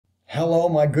Hello,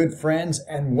 my good friends,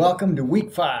 and welcome to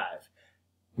week 5.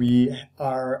 We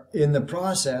are in the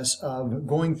process of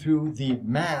going through the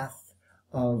math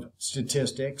of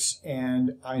statistics,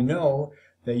 and I know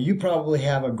that you probably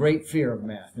have a great fear of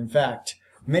math. In fact,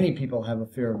 many people have a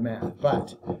fear of math,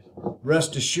 but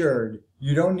rest assured,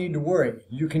 you don't need to worry.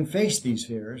 You can face these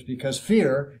fears because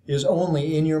fear is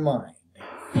only in your mind.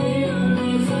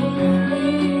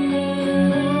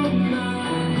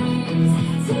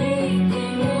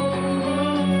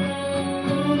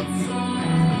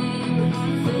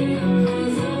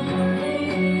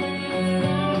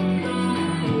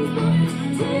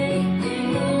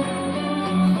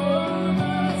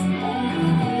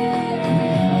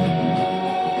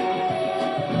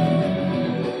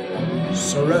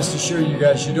 So rest assured, you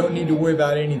guys, you don't need to worry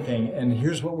about anything. And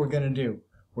here's what we're going to do.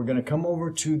 We're going to come over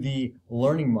to the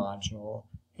learning module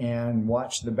and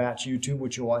watch the batch YouTube,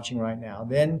 which you're watching right now.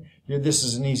 Then, this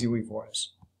is an easy week for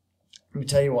us. Let me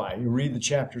tell you why. You read the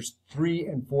chapters 3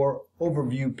 and 4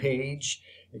 overview page.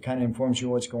 It kind of informs you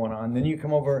what's going on. Then you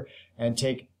come over and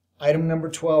take item number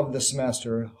 12 of the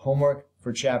semester, homework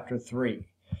for chapter 3.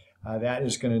 That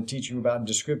is going to teach you about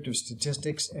descriptive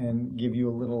statistics and give you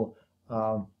a little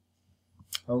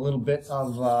bit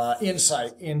of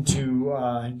insight into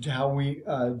how we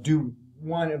do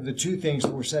one of the two things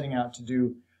that we're setting out to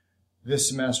do this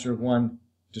semester. One,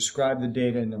 describe the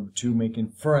data, and number 2, make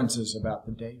inferences about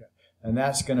the data. And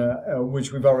that's going to,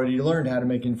 which we've already learned how to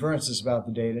make inferences about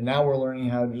the data. Now we're learning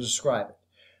how to describe it.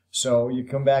 So you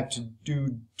come back to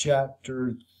do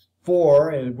chapter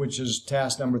 4, which is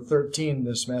task number 13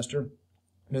 this semester.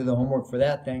 Do the homework for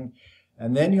that thing.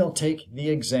 And then you'll take the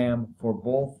exam for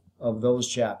both of those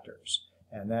chapters,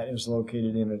 and that is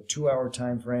located in a 2-hour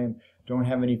time frame. Don't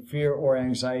have any fear or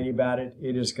anxiety about it.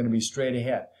 It is going to be straight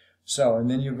ahead. So, and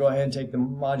then you go ahead and take the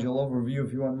module overview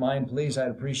if you wouldn't mind, please.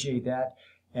 I'd appreciate that.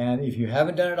 And if you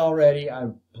haven't done it already,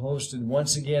 I've posted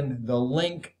once again the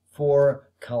link for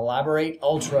Collaborate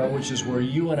Ultra, which is where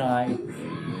you and I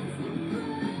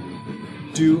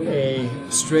do a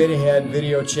straight ahead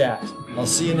video chat. I'll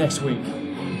see you next week.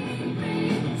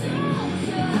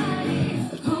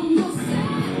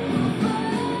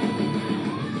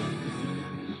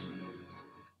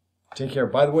 Take care.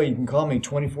 By the way, you can call me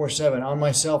 24/7 on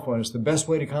my cell phone. It's the best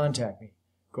way to contact me.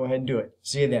 Go ahead and do it.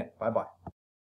 See you then. Bye-bye.